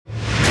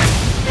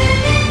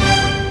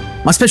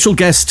My special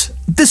guest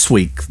this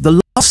week,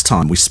 the last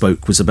time we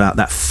spoke was about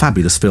that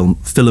fabulous film,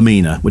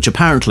 Philomena, which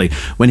apparently,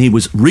 when he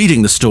was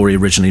reading the story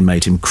originally,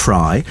 made him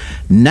cry.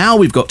 Now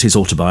we've got his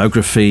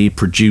autobiography,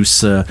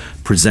 producer,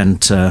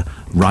 presenter,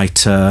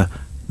 writer,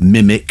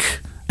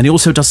 mimic, and he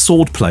also does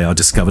swordplay, I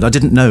discovered. I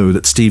didn't know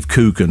that Steve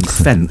Coogan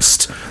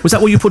fenced. Was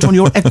that what you put on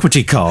your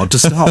equity card to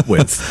start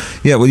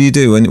with? Yeah, well, you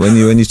do. When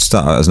you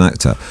start out as an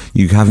actor,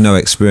 you have no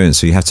experience,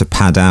 so you have to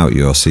pad out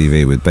your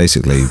CV with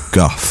basically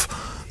guff.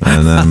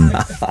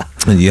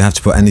 And you have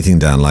to put anything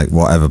down, like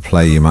whatever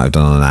play you might have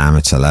done on an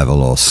amateur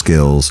level or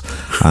skills.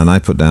 And I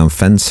put down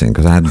fencing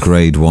because I had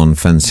grade 1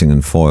 fencing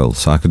and foil,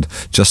 so I could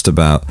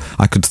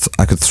I could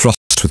thrust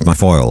with my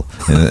foil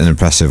in an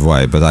impressive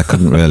way, but I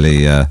couldn't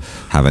really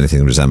have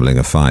anything resembling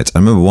a fight. I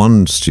remember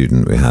one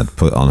student we had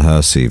put on her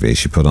CV.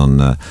 She put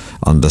on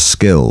under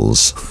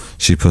skills.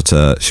 She put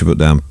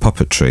down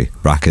puppetry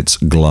brackets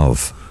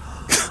glove.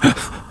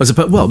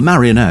 Well,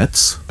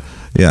 marionettes.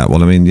 Yeah,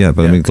 well, I mean, I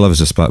mean, glove is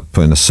just about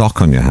putting a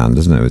sock on your hand,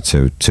 isn't it,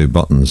 with two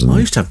buttons? And I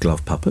used to have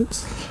glove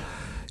puppets.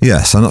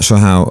 Yes, I'm not sure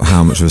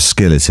how much of a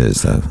skill it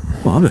is, though.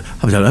 Well,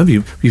 I don't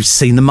know. You've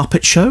seen the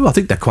Muppet Show? I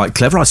think they're quite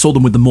clever. I saw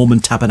them with the Mormon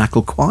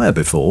Tabernacle Choir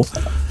before.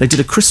 They did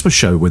a Christmas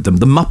show with them,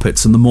 the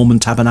Muppets and the Mormon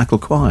Tabernacle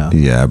Choir.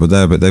 Yeah, but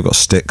they've got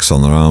sticks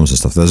on their arms and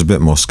stuff. There's a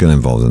bit more skill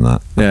involved in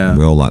that. Yeah,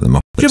 we all like the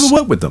Muppets. Did you ever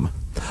work with them?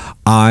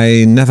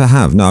 I never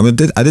have. No, I mean,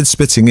 I did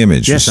Spitting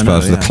Image, yes, which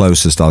is the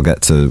closest I'll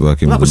get to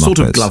working with the Muppets. That was sort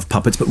of glove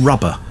puppets, but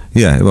rubber.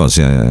 Yeah, it was.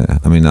 Yeah.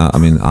 I mean,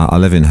 I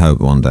live in hope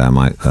one day I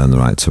might earn the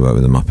right to work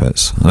with the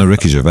Muppets. I know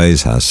Ricky Gervais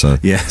has. So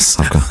yes,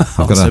 I've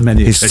got so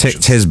many. He's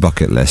ticked his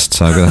bucket list,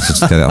 so I've got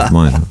to get it off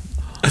mine.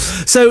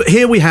 So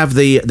here we have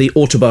the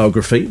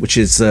autobiography, which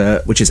is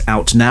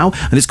out now,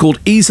 and it's called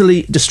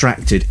Easily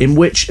Distracted, in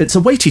which it's a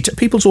weighty...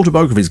 people's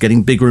autobiography is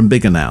getting bigger and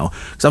bigger now.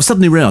 So I've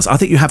suddenly realised I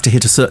think you have to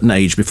hit a certain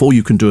age before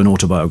you can do an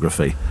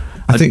autobiography.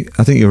 I think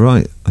you're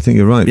right.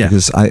 Yeah.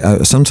 Because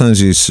I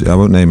sometimes I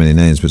won't name any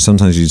names, but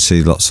sometimes you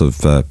see lots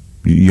of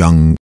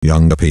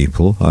younger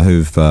people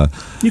who've...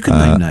 you can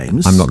name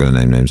names. I'm not going to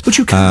name names. But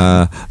you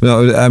can.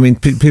 No, I mean,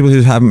 people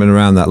who haven't been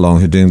around that long,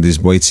 who are doing these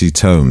weighty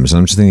tomes, and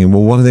I'm just thinking,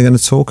 well, what are they going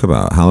to talk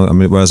about?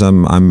 Whereas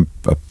I'm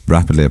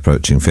rapidly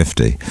approaching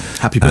 50.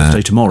 Happy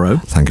birthday tomorrow.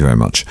 Thank you very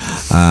much.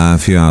 A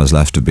few hours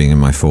left of being in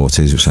my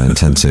 40s, which I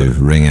intend to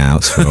ring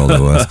out for all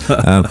they're worth.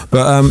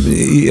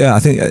 I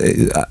think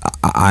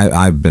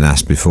I've been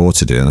asked before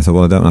to do, and I thought,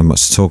 well, I don't have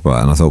much to talk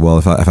about. And I thought, well,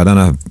 if I don't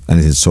have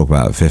anything to talk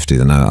about at 50,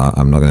 then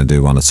I'm not going to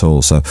do one at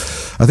all. So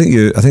I think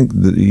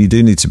that you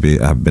do need to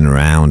have been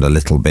around a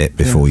little bit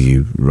before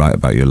you write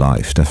about your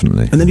life,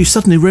 definitely. And then you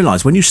suddenly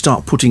realise when you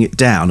start putting it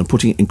down and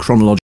putting it in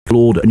chronological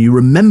order, and you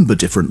remember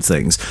different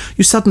things,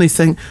 you suddenly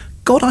think,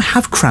 God, I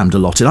have crammed a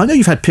lot in. I know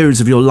you've had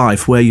periods of your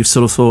life where you've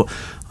sort of thought,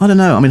 I don't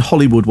know, I mean,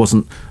 Hollywood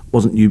wasn't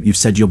you've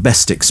said your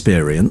best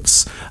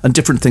experience, and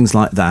different things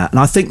like that. And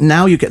I think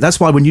now that's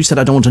why when you said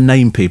I don't want to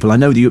name people, I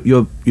know that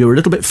you're a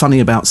little bit funny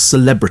about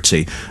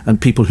celebrity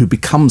and people who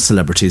become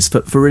celebrities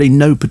for really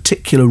no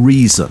particular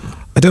reason.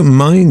 I don't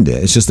mind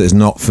it. It's just that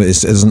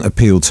it doesn't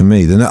appeal to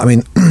me. I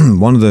mean,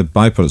 one of the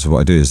byproducts of what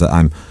I do is that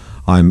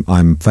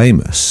I'm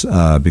famous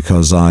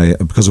because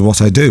of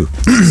what I do,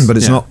 but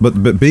it's not.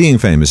 But being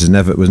famous was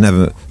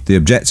never the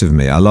objective of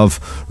me. I love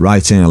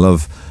writing. I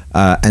love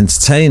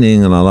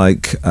entertaining, and I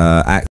like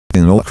acting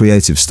and all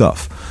creative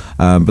stuff.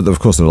 But of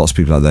course, there are lots of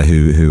people out there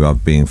who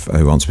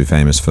want to be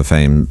famous for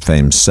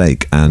fame's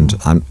sake, and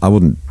I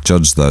wouldn't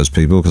judge those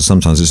people because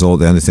sometimes it's all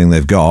the only thing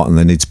they've got, and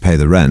they need to pay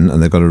the rent,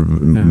 and they've got to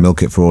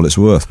milk it for all it's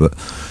worth. But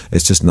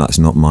it's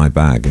not my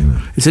bag. You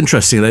know? It's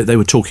interesting. They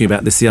were talking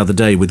about this the other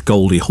day with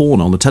Goldie Hawn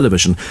on the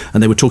television,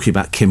 and they were talking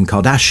about Kim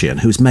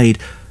Kardashian, who's made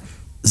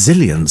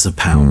zillions of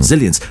pounds,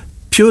 zillions,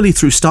 purely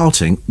through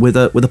starting with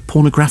a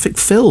pornographic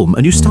film.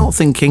 And you start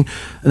thinking,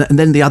 and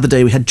then the other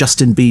day we had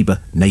Justin Bieber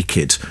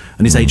naked,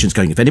 and his agent's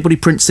going, if anybody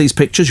prints these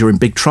pictures, you're in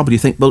big trouble. You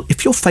think, well,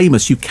 if you're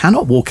famous, you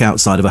cannot walk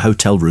outside of a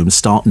hotel room and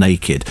start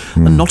naked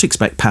and not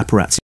expect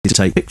paparazzi to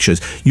take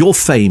pictures. Your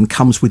fame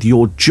comes with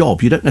your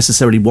job. You don't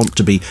necessarily want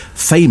to be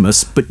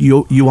famous, but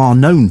you are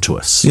known to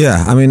us.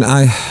 Yeah, I mean,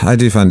 I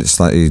do find it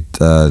slightly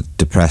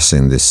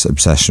depressing, this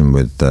obsession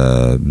with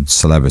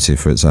celebrity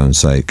for its own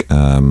sake.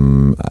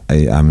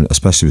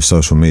 Especially with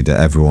social media,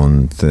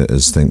 everyone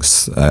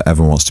thinks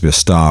everyone wants to be a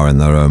star in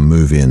their own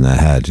movie in their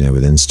head. You know,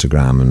 with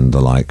Instagram and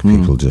the like,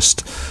 people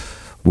just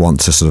want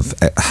to sort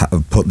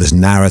of put this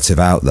narrative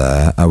out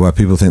there where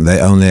people think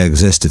they only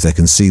exist if they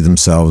can see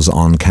themselves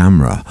on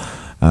camera.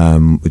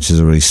 Which is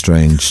a really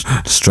strange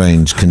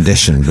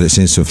condition, but it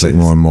seems to afflict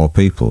more and more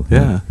people.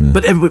 Yeah.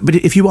 But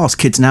if you ask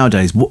kids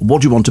nowadays,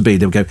 what do you want to be?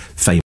 They'll go,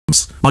 famous.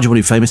 Why do you want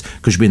to be famous?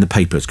 Because you'll be in the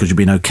papers, because you'll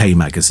be in OK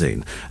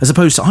magazine. As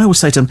opposed to, I always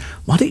say to them,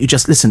 why don't you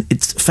just listen?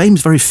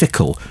 Fame's very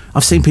fickle.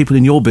 I've seen people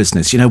in your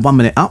business, 1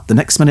 minute up, the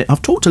next minute.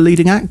 I've talked to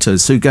leading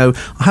actors who go,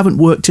 I haven't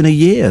worked in a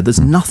year. There's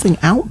nothing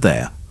out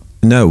there.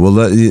 No, well,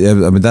 I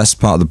mean that's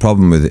part of the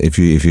problem with if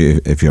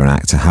you're an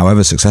actor,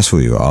 however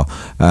successful you are,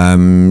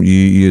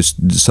 you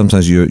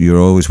sometimes you're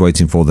always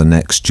waiting for the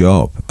next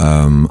job.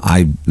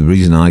 The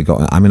reason I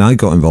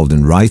got involved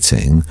in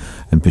writing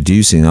and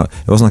producing. It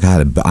wasn't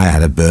like I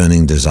had a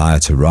burning desire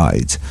to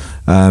write.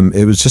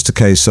 It was just a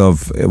case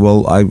of,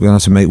 well, I'm going to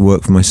have to make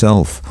work for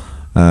myself.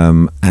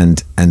 And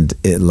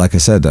like I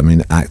said, I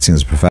mean, acting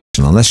as a profession,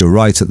 unless you're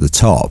right at the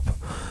top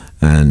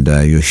and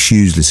you're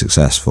hugely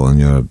successful and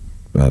you're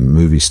a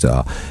movie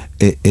star,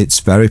 it's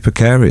very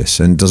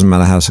precarious, and it doesn't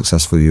matter how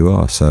successful you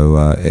are.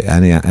 So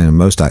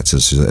most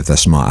actors, if they're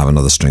smart, have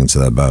another string to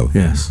their bow.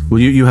 Yes. Well,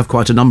 you have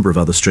quite a number of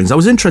other strings. I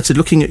was interested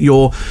looking at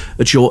your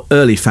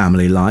early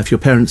family life. Your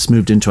parents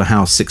moved into a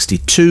house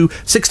 62,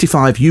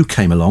 65 you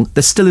came along.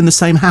 They're still in the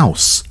same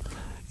house.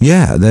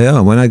 Yeah, they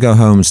are. When I go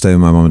home and stay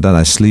with my mum and dad,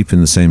 I sleep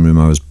in the same room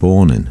I was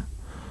born in,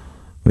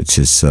 which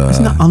is...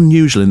 Isn't that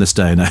unusual in this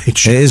day and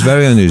age? It is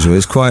very unusual.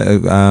 It's quite...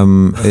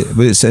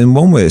 but it's, in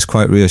one way, it's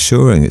quite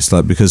reassuring. It's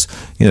like, because,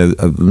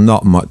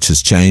 not much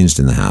has changed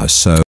in the house.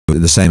 So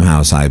the same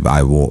house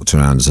I walked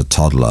around as a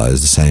toddler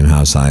is the same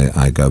house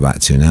I go back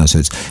to now. So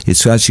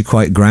it's actually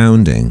quite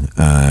grounding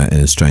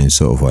in a strange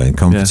sort of way, and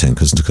comforting,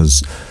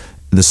 because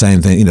the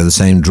same thing, the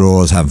same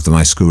drawers have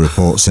my school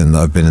reports in that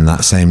have been in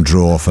that same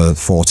drawer for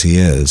 40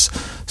 years.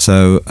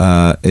 So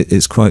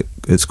it's quite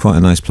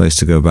a nice place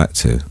to go back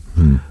to.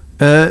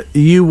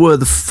 You were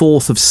the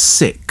fourth of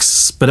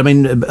six, but I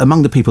mean,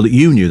 among the people that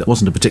you knew, that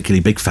wasn't a particularly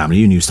big family.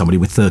 You knew somebody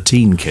with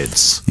 13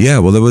 kids. Yeah,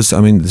 well, there was.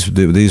 I mean,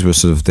 these were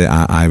sort of the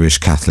Irish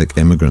Catholic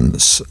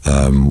immigrants,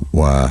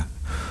 where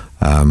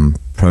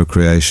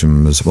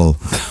procreation was. Well,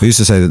 we used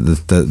to say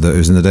that it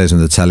was in the days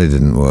when the telly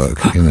didn't work.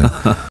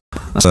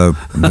 So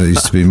there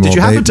used to be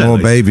more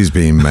babies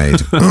being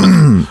made.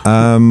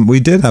 We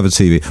did have a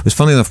TV. It was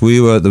funny enough.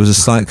 There was a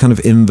slight kind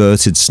of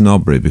inverted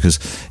snobbery, because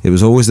it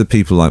was always the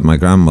people like my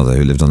grandmother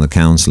who lived on the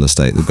council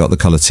estate that got the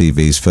colour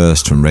TVs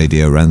first from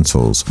radio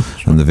rentals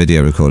and the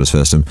video recorders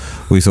first, and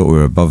we thought we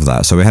were above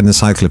that. So we had an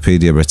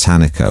Encyclopedia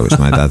Britannica, which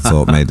my dad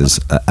thought made us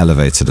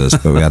elevated us,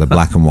 but we had a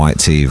black and white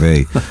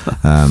TV.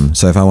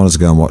 So if I wanted to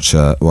go and watch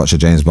a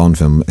James Bond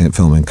film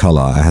in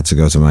colour, I had to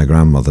go to my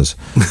grandmother's.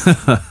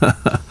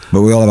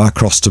 But we all have our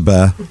cross to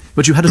bear.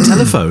 But you had a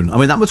telephone. I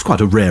mean, that was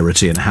quite a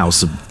rarity in a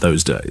house of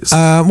those days.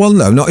 Well,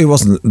 no, it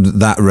wasn't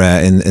that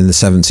rare in the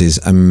 70s.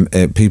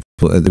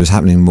 It was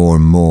happening more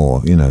and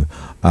more, In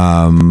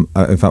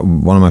fact,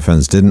 one of my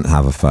friends didn't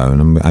have a phone,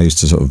 and I used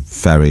to sort of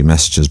ferry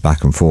messages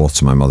back and forth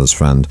to my mother's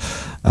friend,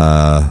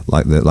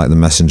 like the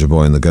messenger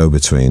boy and the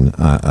go-between.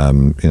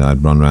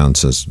 I'd run round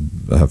to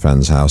her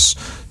friend's house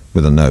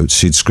with a note.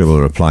 She'd scribble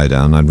a reply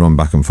down, and I'd run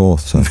back and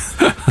forth, so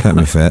kept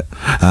me fit.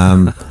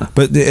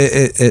 But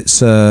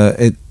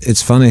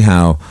it's funny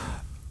how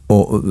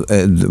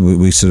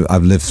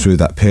I've lived through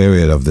that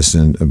period of this,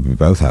 and we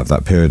both have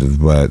that period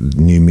of where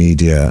new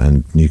media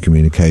and new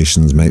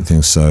communications make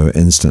things so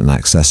instant and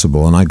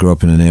accessible. And I grew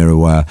up in an era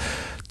where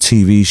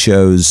TV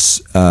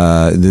shows,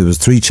 there was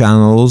 3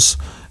 channels,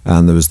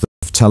 and there was the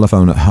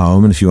telephone at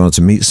home, and if you wanted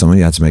to meet someone,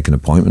 you had to make an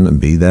appointment and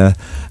be there.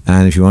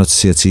 And if you wanted to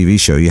see a TV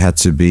show, you had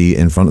to be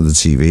in front of the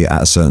TV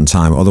at a certain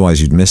time,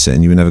 otherwise you'd miss it,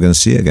 and you were never going to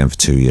see it again for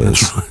 2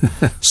 years.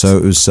 Right. So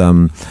it was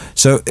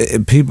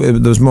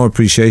there was more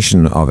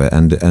appreciation of it,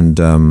 and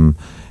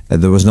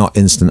there was not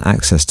instant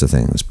access to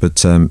things,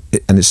 but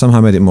it somehow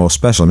made it more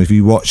special. I mean, if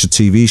you watch a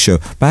TV show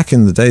back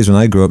in the days when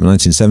I grew up in the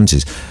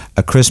 1970s,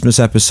 a Christmas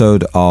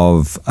episode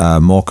of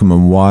Morecambe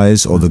and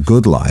Wise or The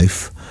Good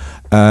Life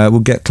will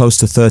get close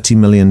to 30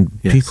 million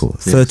people.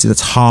 30,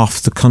 that's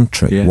half the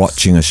country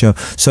watching a show.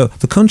 So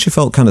the country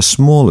felt kind of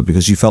smaller,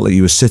 because you felt like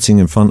you were sitting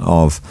in front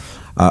of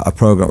a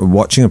program,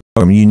 watching a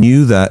program. You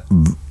knew that,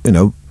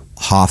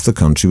 half the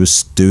country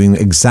was doing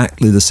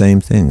exactly the same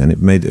thing, and it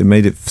made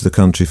it for the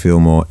country feel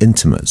more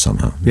intimate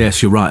somehow.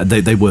 Yes, you're right.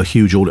 They were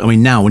huge. I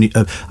mean, now when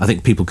I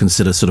think people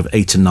consider sort of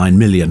 8 to 9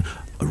 million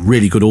a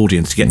really good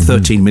audience. To get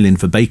 13 million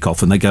for Bake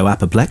Off, and they go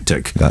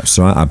apoplectic. That's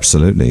right,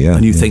 absolutely, yeah.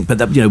 And you think, but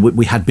that,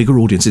 we had bigger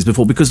audiences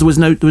before, because there was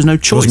no choice. There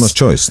wasn't much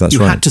choice. That's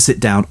right. You had to sit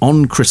down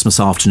on Christmas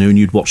afternoon.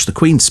 You'd watch the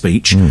Queen's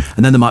speech, and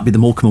then there might be the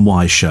Morecambe and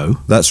Wise show.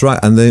 That's right.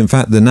 And in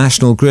fact, the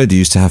National Grid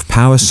used to have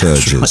power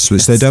surges,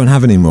 which they don't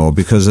have anymore,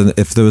 because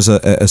if there was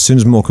as soon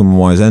as Morecambe and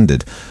Wise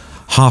ended,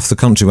 half the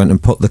country went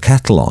and put the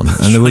kettle on,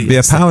 and there would be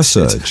a power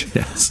surge.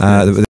 Yes.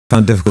 That they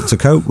found difficult to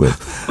cope with.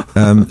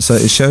 So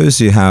it shows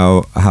you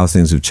how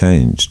things have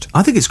changed.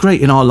 I think it's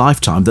great in our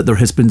lifetime that there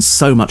has been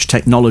so much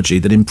technology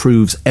that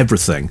improves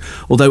everything.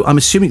 Although I'm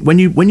assuming when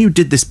you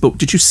did this book,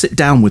 did you sit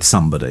down with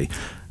somebody?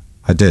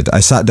 I did. I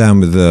sat down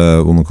with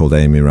a woman called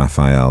Amy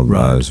Raphael,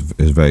 who's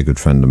a very good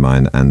friend of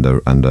mine and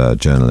a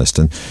journalist,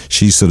 and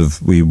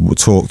we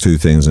talked through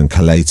things and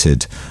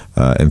collated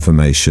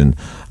information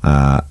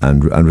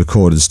and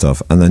recorded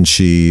stuff, and then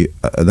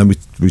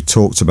we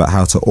talked about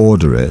how to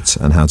order it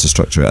and how to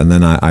structure it, and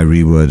then I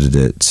reworded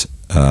it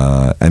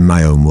in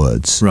my own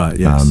words. Right.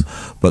 Yes.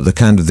 But the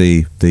kind of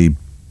the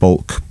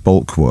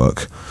bulk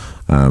work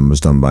was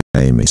done by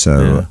Amy.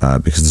 So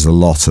because there's a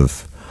lot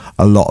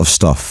of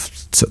stuff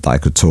that I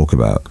could talk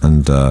about,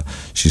 and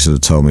she sort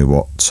of told me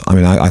what. I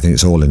mean, I think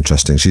it's all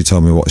interesting. She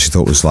told me what she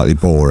thought was slightly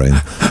boring,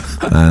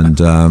 and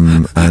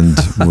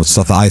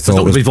stuff that I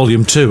thought would be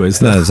volume 2, is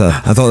that? No,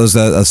 I thought it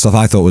was stuff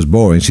I thought was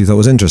boring. She thought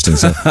was interesting.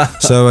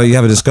 So you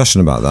have a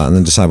discussion about that, and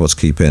then decide what to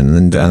keep in,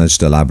 and I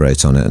just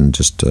elaborate on it and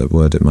just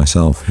word it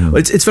myself. Yeah.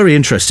 It's very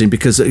interesting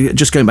because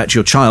just going back to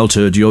your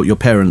childhood, your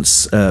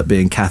parents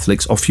being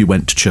Catholics, off you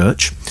went to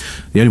church.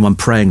 The only one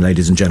praying,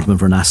 ladies and gentlemen,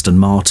 for an Aston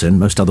Martin.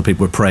 Most other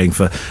people were praying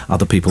for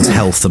other people's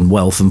health and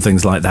wealth and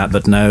things like that.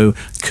 But no,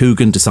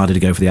 Coogan decided to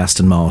go for the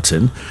Aston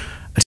Martin.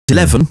 At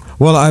 11.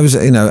 Well, I was,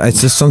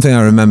 it's just something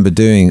I remember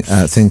doing,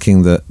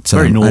 thinking that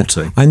very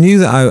naughty. I knew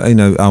that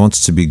I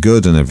wanted to be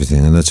good and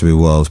everything, and there to be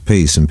world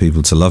peace and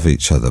people to love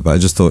each other. But I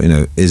just thought,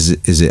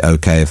 is it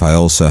okay if I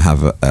also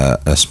have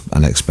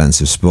an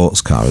expensive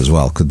sports car as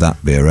well? Could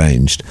that be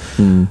arranged?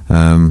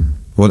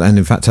 Well, and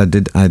in fact, I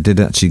did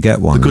actually get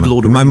one. The good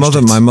Lord my mother.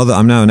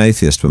 I'm now an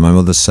atheist, but my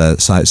mother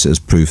cites it as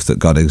proof that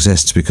God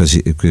exists because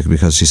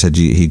she said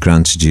he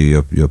granted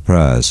you your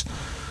prayers.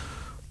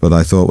 But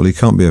I thought, well, he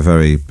can't be a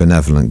very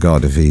benevolent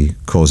God if he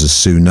causes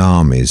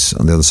tsunamis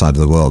on the other side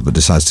of the world, but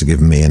decides to give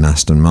me an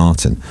Aston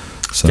Martin.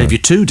 So gave you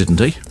 2, didn't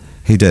he?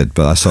 He did,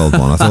 but I sold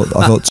one. I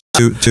thought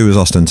two was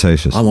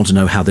ostentatious. I want to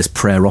know how this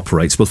prayer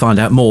operates. We'll find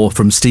out more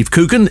from Steve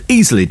Coogan,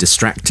 Easily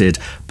Distracted,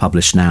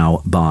 published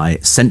now by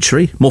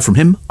Century. More from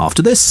him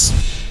after this.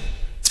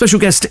 Special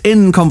guest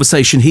in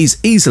conversation. He's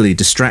easily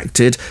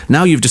distracted.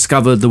 Now you've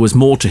discovered there was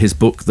more to his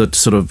book that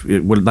sort of,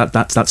 well,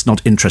 that's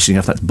not interesting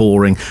enough. That's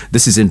boring.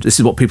 This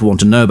is what people want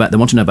to know about. They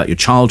want to know about your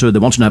childhood. They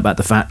want to know about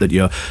the fact that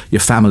your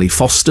family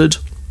fostered.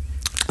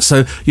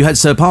 So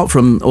apart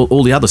from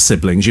all the other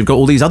siblings, you've got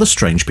all these other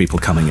strange people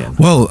coming in.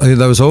 Well,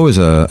 there was always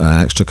an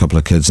extra couple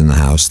of kids in the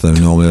house. They're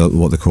normally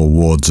what they call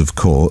wards of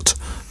court.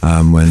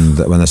 When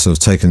they're sort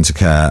of taken to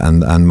care,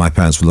 and my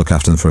parents would look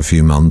after them for a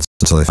few months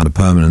until they found a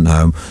permanent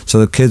home. So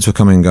the kids were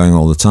coming and going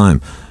all the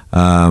time.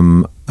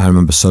 I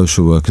remember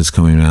social workers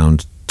coming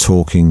around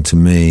talking to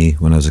me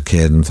when I was a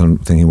kid and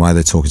thinking, why are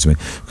they talking to me?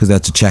 Because they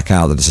had to check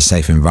out that it's a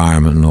safe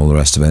environment and all the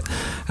rest of it.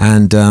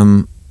 And I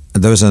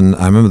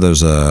remember there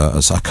was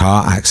a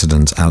car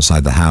accident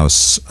outside the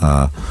house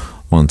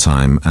one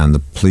time, and the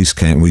police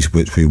came, which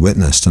we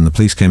witnessed, and the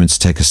police came in to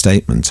take a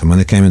statement. And when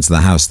they came into the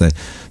house,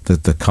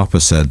 the copper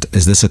said,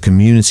 "Is this a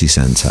community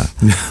centre?"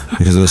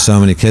 Because there were so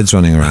many kids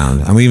running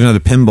around, and we even had a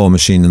pinball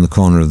machine in the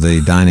corner of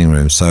the dining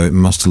room, so it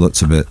must have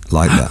looked a bit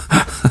like that.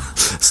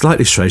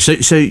 Slightly strange.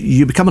 So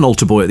you become an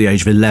altar boy at the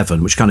age of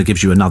 11, which kind of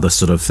gives you another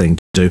sort of thing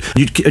to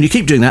do, and you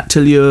keep doing that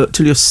till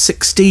you're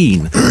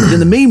 16. But in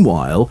the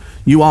meanwhile,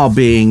 you are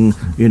being,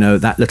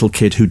 that little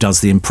kid who does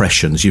the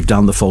impressions. You've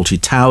done the Faulty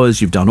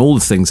Towers, you've done all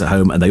the things at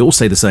home, and they all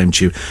say the same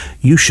to you.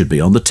 You should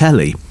be on the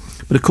telly.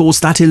 But of course,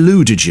 that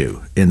eluded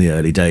you in the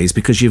early days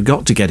because you've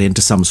got to get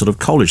into some sort of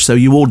college. So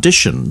you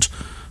auditioned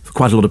for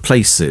quite a lot of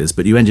places,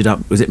 but you ended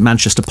up, was it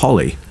Manchester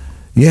Poly?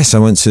 Yes, I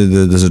went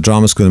to there's a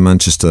drama school in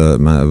Manchester,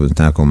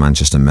 now called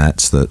Manchester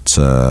Met, that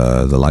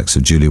the likes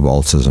of Julie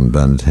Walters and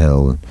Bernard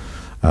Hill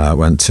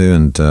went to,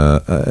 and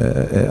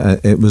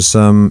it was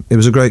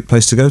a great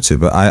place to go to.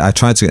 But I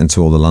tried to get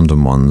into all the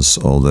London ones,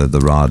 all the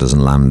Radas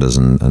and Lambdas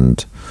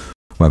and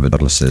Webber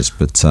Douglases,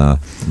 but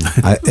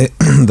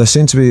there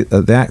seemed to be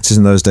the actors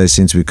in those days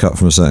seemed to be cut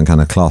from a certain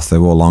kind of cloth. They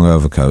wore long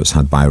overcoats,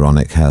 had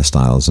Byronic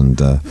hairstyles, and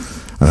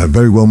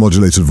very well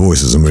modulated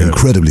voices, and were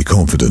incredibly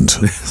confident.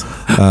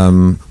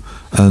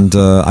 And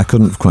I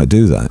couldn't quite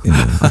do that.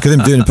 I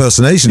couldn't do an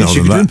impersonation of them.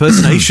 You could do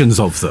impersonations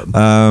of them.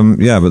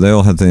 Yeah, but they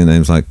all had their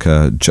names like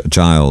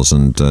Giles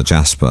and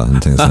Jasper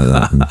and things like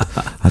that. And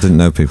I didn't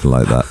know people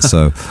like that.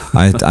 So,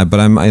 but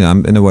I'm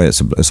in a way,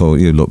 it's all,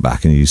 you look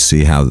back and you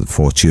see how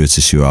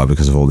fortuitous you are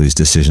because of all these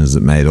decisions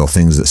that made, or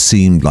things that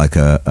seemed like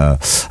a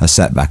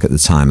setback at the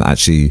time that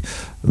actually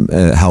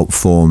helped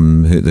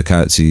form the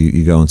character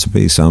you go on to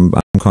be. So I'm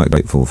quite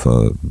grateful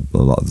for a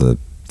lot of the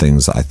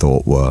things that I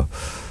thought were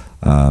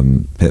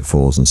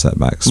pitfalls and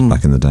setbacks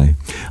back in the day.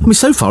 I mean,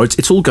 so far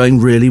it's all going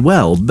really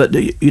well, but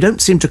you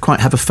don't seem to quite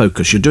have a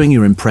focus. You're doing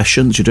your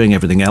impressions, you're doing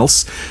everything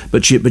else,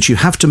 but you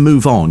have to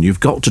move on. You've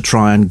got to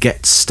try and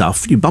get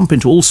stuff. You bump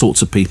into all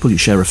sorts of people. You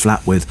share a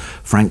flat with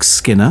Frank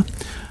Skinner.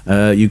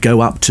 You go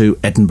up to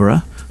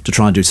Edinburgh to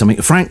try and do something.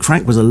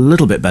 Frank was a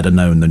little bit better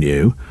known than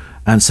you,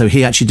 and so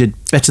he actually did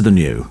better than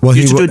you. Well,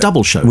 you used to do a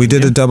double show. We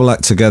did a double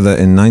act together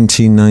in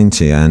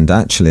 1990, and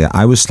actually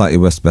I was slightly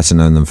better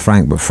known than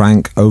Frank, but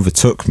Frank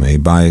overtook me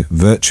by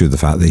virtue of the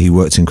fact that he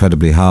worked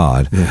incredibly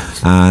hard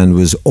and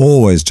was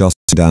always jotting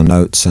down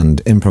notes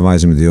and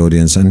improvising with the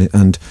audience,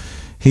 and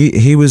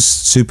he was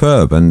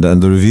superb, and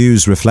the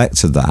reviews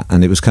reflected that,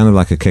 and it was kind of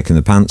like a kick in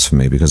the pants for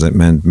me because it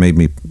made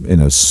me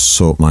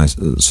sort my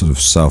sort of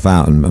self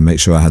out and make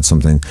sure I had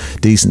something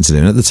decent to do.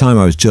 And at the time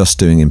I was just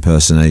doing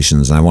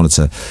impersonations, and I wanted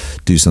to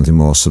do something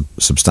more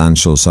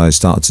substantial, so I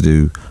started to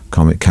do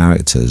comic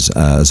characters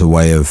as a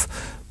way of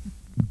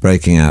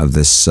breaking out of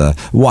this.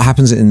 What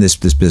happens in this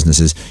business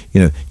is,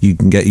 you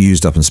can get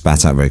used up and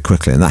spat out very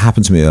quickly, and that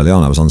happened to me early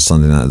on. I was on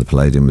Sunday night at the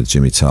Palladium with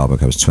Jimmy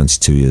Tarbuck. I was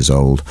 22 years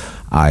old.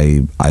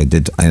 I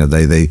did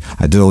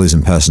all these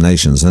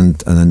impersonations, and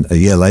then a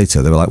year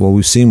later they were like, "Well,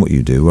 we've seen what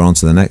you do. We're on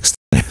to the next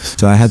thing."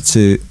 So I had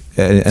to.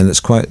 And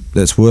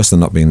it's worse than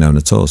not being known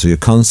at all. So you're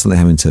constantly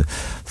having to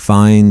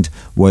find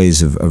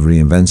ways of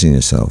reinventing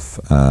yourself,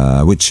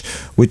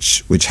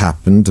 which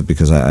happened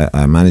because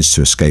I managed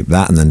to escape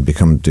that and then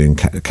become doing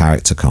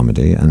character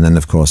comedy. And then,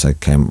 of course, I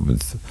came up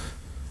with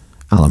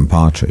Alan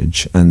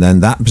Partridge, and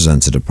then that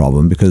presented a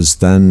problem because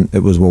then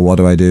it was, well, what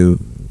do I do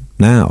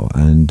now?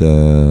 And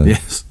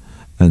yes.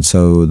 And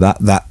so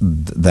that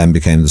then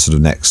became the sort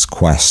of next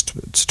quest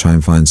to try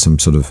and find some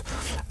sort of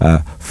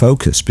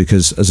focus,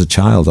 because as a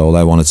child, all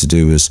I wanted to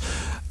do was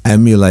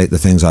emulate the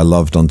things I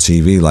loved on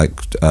TV, like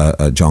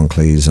John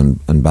Cleese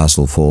and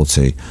Basil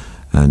Fawlty,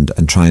 and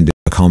try and do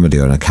a comedy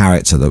or a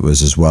character that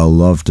was as well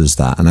loved as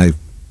that. And I,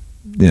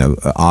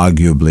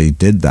 arguably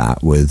did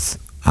that with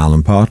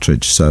Alan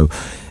Partridge. So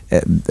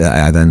it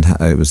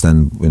was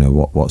then,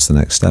 what's the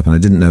next step? And I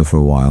didn't know for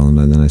a while, and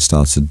then I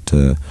started,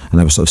 and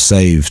I was sort of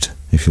saved,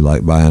 if you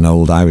like, by an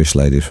old Irish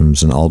lady from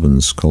St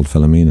Albans called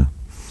Philomena.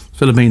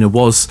 Philomena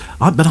was,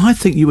 but I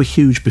think you were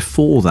huge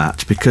before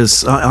that,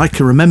 because I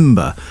can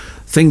remember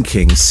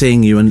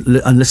seeing you and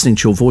listening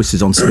to your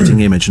voices on Spitting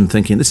Image and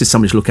thinking, this is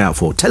somebody to look out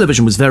for.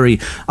 Television was very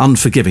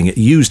unforgiving. It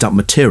used up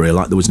material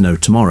like there was no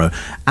tomorrow.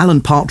 Alan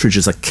Partridge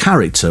as a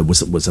character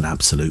was an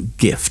absolute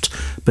gift,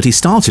 but he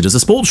started as a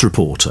sports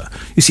reporter.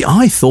 You see,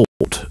 I thought,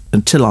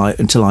 until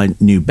I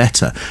knew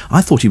better,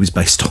 I thought he was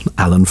based on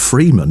Alan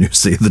Freeman, you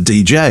see, the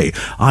DJ.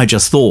 I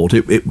just thought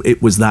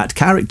it was that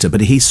character,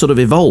 but he sort of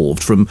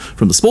evolved from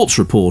the sports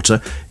reporter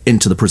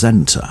into the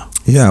presenter.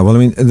 Yeah, well, I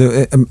mean,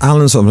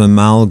 Alan's sort of an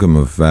amalgam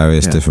of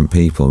various different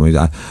people. I mean,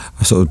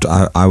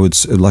 I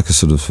would like a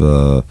sort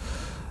of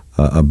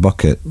a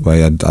bucket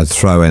where I'd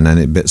throw in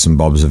any bits and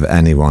bobs of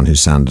anyone who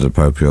sounded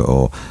appropriate,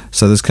 or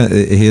so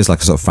he is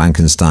like a sort of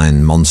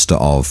Frankenstein monster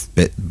of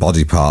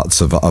body parts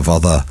of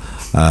other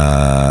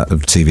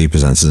TV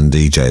presenters and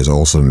DJs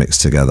all sort of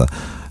mixed together.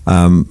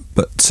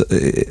 But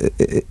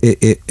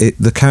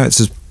the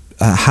characters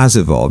has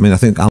evolved. I mean, I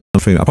think Alan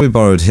Freeman, I probably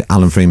borrowed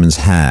Alan Freeman's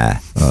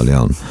hair early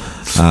on.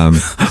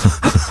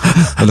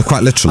 But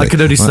quite literally. I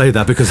can only say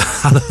that because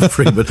Alan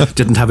Freeman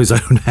didn't have his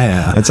own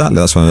hair. Exactly,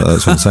 that's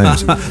what I'm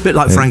saying. A bit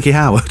like Frankie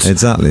Howard.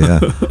 Exactly, yeah.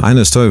 I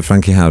know a story of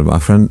Frankie Howard. My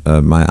friend,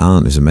 my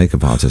aunt, who's a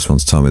makeup artist,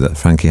 once told me that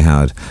Frankie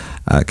Howard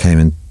came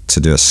in to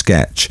do a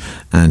sketch,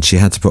 and she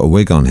had to put a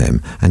wig on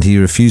him, and he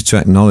refused to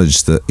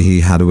acknowledge that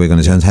he had a wig on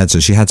his own head, so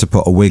she had to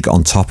put a wig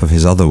on top of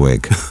his other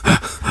wig.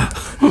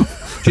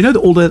 Do you know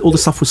that all the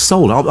stuff was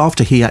sold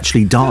after he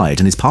actually died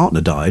and his partner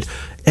died?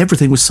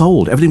 Everything was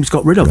sold. Everything was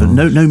got rid of, and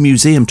no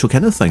museum took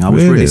anything. I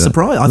was really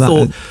surprised. I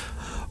thought.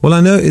 Well, I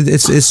know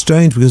it's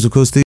strange because, of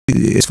course,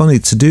 it's funny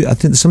to do. I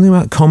think there's something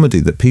about comedy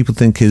that people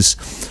think is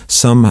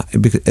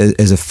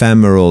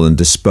ephemeral and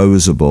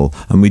disposable,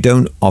 and we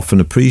don't often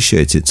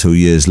appreciate it till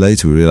years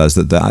later. We realise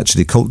that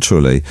actually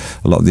culturally,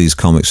 a lot of these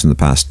comics from the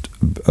past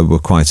were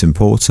quite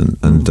important,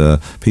 and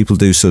people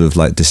do sort of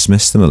like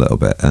dismiss them a little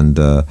bit. And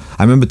I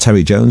remember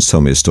Terry Jones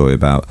told me a story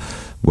about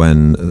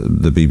when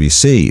the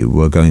BBC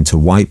were going to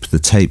wipe the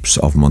tapes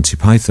of Monty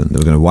Python. They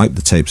were going to wipe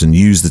the tapes and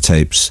use the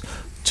tapes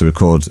to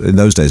record. In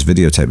those days,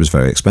 videotape was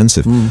very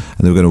expensive, and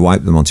they were going to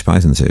wipe the Monty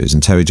Python series.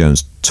 And Terry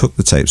Jones took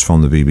the tapes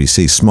from the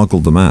BBC,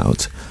 smuggled them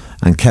out,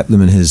 and kept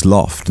them in his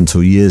loft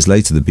until years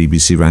later the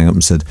BBC rang up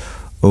and said,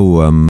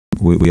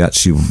 we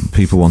actually,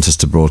 people want us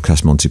to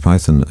broadcast Monty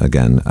Python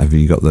again. Have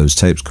you got those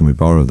tapes? Can we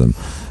borrow them?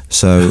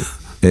 So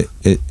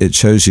it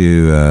shows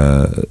you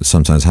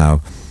sometimes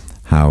how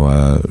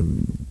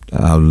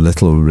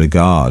little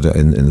regard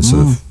in the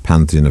sort of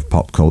pantheon of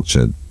pop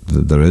culture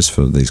that there is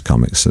for these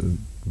comics,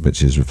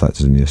 which is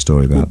reflected in your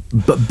story about.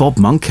 But Bob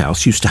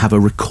Monkhouse used to have a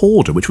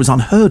recorder, which was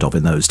unheard of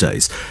in those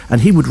days,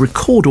 and he would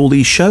record all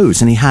these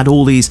shows, and he had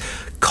all these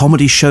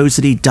comedy shows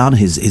that he'd done,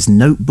 his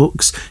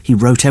notebooks, he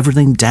wrote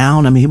everything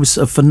down. I mean, he was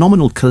a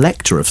phenomenal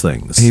collector of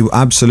things. He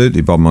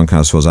absolutely, Bob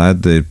Monkhouse was. I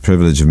had the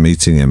privilege of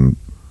meeting him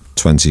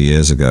 20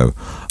 years ago,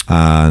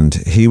 and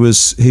he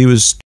was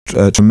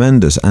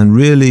tremendous and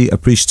really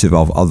appreciative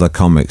of other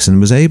comics,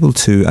 and was able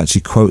to actually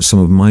quote some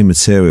of my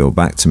material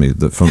back to me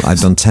that I'd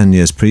done 10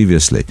 years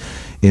previously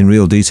in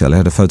real detail. He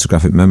had a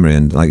photographic memory,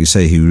 and like you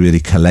say, he really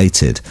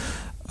collated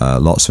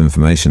lots of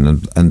information,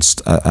 and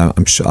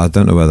I'm sure, I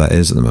don't know where that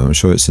is at the moment. I'm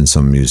sure it's in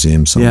some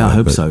museum somewhere. Yeah, I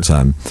hope so.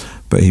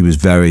 But he was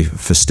very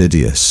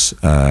fastidious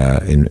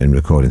in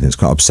recording things,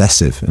 quite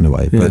obsessive in a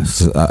way.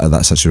 Yes. But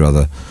that's actually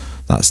rather.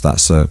 That's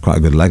quite a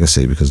good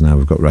legacy, because now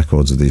we've got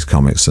records of these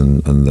comics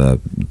and their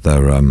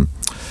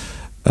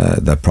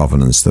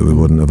provenance that we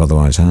wouldn't have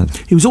otherwise had.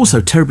 He was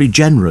also terribly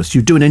generous.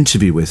 You'd do an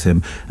interview with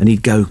him and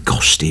he'd go,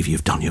 "Gosh, Steve,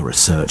 you've done your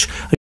research."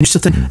 I used to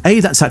think,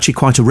 that's actually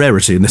quite a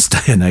rarity in this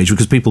day and age,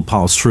 because people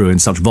pass through in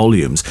such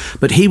volumes.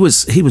 But he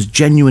was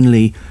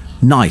genuinely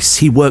nice.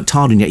 He worked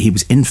hard, and yet he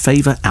was in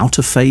favour, out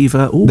of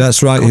favour.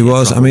 That's right, he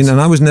was. I mean, and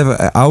I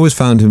always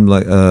found him,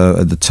 like,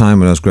 at the time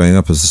when I was growing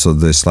up, as sort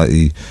of this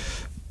slightly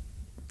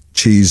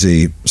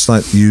cheesy,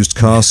 slight used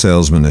car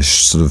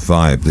salesman-ish sort of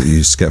vibe that you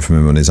used to get from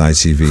him on his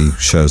ITV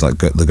shows like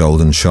The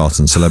Golden Shot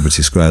and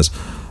Celebrity Squares.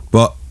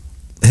 But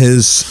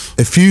his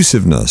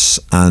effusiveness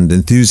and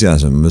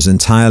enthusiasm was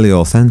entirely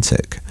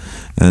authentic.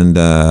 And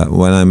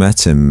when I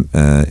met him,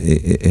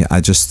 I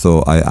just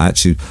thought, I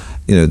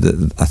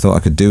thought I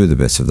could do with a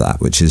bit of that,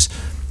 which is,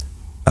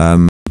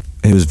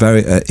 he was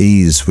very at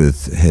ease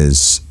with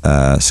his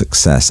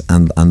success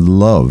and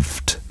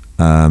loved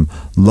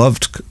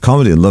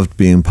comedy and loved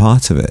being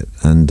part of it.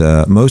 And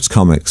most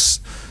comics,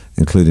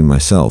 including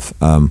myself,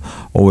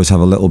 always have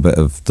a little bit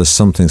of, there's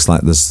something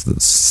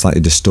that's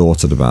slightly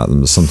distorted about them.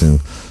 There's something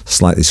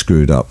slightly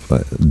screwed up,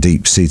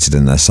 deep seated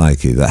in their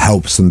psyche that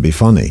helps them be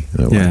funny.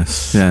 In a way. Yes.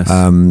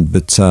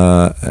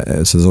 So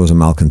there's always a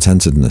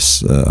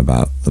malcontentedness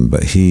about them.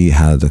 But he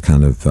had a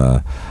kind of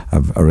a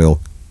real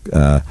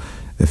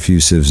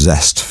effusive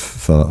zest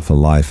for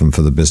life and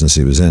for the business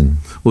he was in.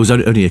 Well, it was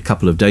only a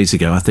couple of days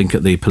ago, I think,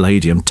 at the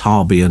Palladium,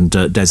 Tarby and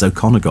Des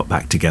O'Connor got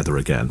back together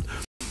again.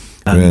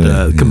 And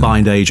Really?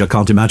 combined age, I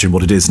can't imagine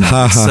what it is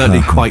now. It's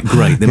certainly quite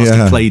great. They must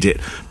have played it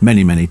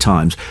many, many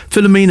times.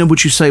 Philomena,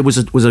 would you say was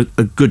a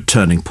good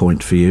turning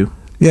point for you?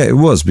 Yeah, it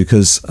was,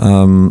 because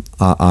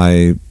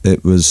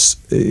it was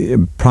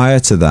prior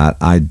to that,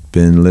 I'd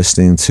been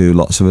listening to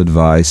lots of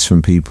advice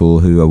from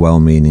people who are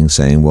well-meaning,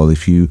 saying, well,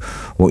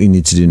 what you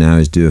need to do now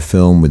is do a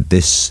film with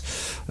this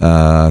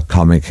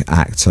comic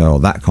actor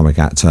or that comic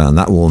actor, and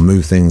that will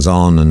move things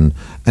on, and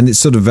it's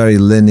sort of very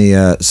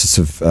linear,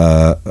 sort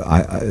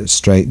of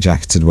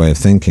straight-jacketed way of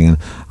thinking, and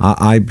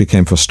I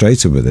became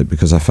frustrated with it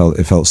because I felt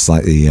it felt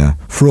slightly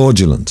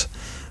fraudulent,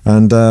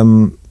 and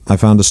I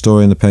found a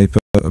story in the paper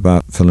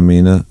about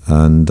Philomena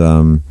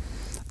and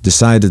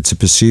decided to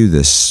pursue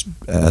this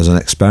as an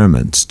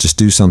experiment, just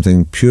do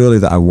something purely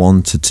that I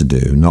wanted to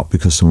do, not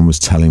because someone was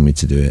telling me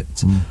to do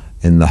it,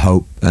 in the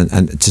hope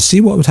and to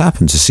see what would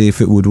happen, to see if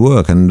it would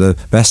work. And the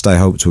best I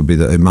hoped would be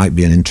that it might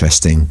be an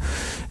interesting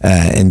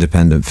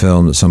independent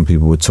film that some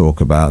people would talk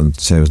about and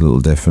say it was a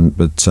little different,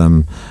 but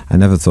I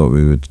never thought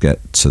we would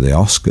get to the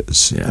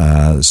Oscars.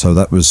 So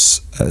that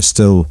was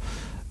still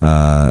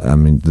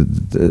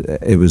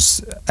it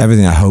was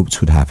everything I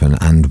hoped would happen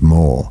and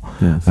more.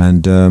 Yes.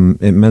 And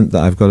it meant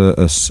that I've got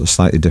a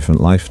slightly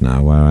different life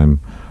now, where I'm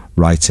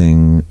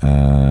writing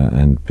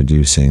and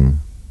producing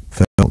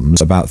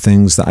films about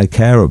things that I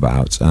care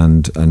about,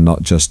 and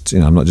not just,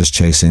 I'm not just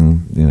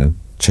chasing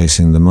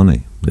the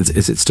money.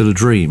 Is it still a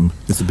dream?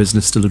 Is the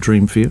business still a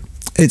dream for you?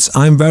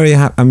 I'm very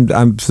happy.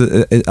 I'm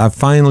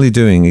finally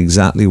doing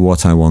exactly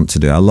what I want to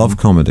do. I love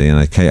comedy, and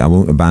I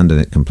won't abandon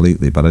it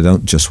completely. But I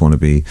don't just want to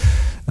be,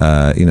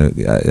 I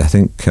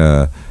think,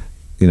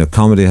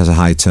 comedy has a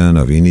high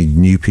turnover. You need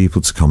new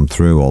people to come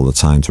through all the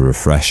time to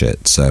refresh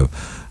it. So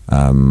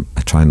I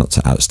try not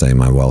to outstay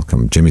my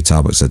welcome. Jimmy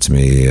Tarbuck said to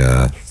me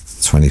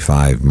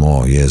 25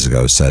 more years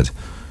ago, said,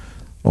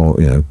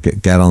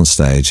 get on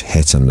stage,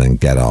 hit them, then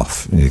get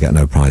off. You get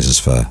no prizes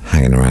for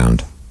hanging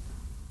around.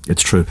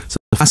 It's true. It's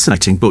a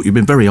fascinating book. You've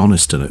been very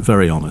honest in it,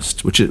 very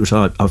honest, which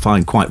I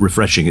find quite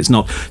refreshing. It's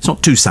not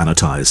too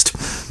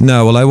sanitized.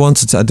 No, well,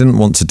 I didn't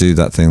want to do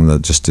that thing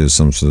that just is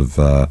some sort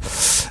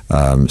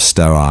of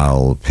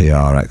sterile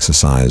PR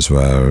exercise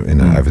where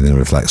everything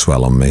reflects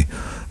well on me.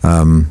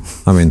 I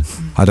mean,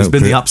 I don't. It's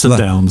been the ups and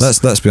downs.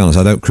 Let's be honest.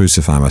 I don't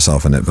crucify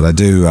myself in it, but I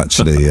do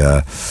actually.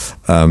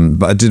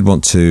 But I did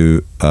want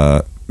to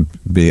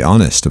be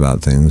honest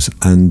about things,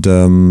 and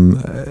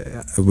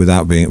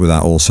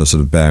without also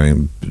sort of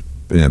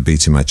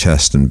beating my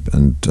chest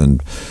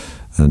and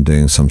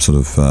doing some sort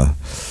of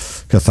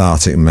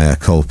cathartic mea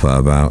culpa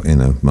about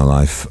my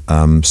life.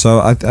 So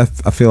I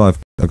feel I've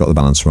got the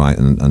balance right,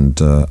 and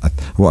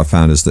what I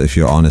found is that if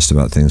you're honest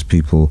about things,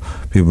 people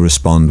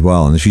respond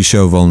well, and if you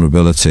show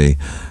vulnerability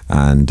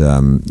and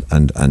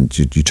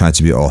you try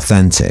to be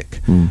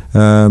authentic,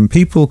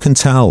 people can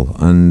tell,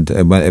 and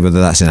whether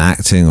that's in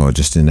acting or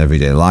just in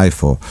everyday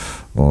life or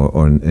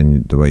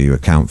in the way you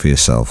account for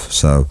yourself.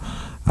 So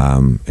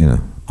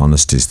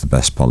honesty is the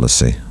best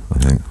policy, I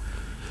think.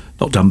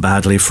 Not done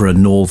badly for a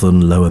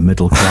northern lower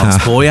middle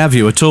class boy, have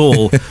you at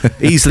all?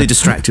 Easily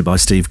Distracted by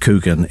Steve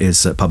Coogan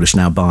is published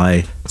now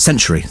by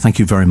Century. Thank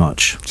you very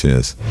much.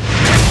 Cheers.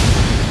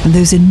 And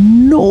those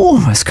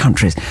enormous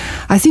countries.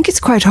 I think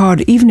it's quite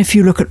hard, even if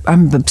you look at,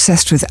 I'm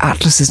obsessed with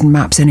atlases and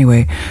maps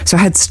anyway, so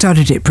I had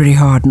studied it pretty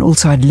hard, and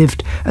also I'd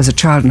lived as a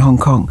child in Hong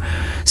Kong.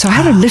 So I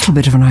had a little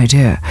bit of an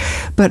idea,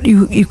 but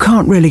you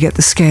can't really get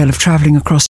the scale of travelling across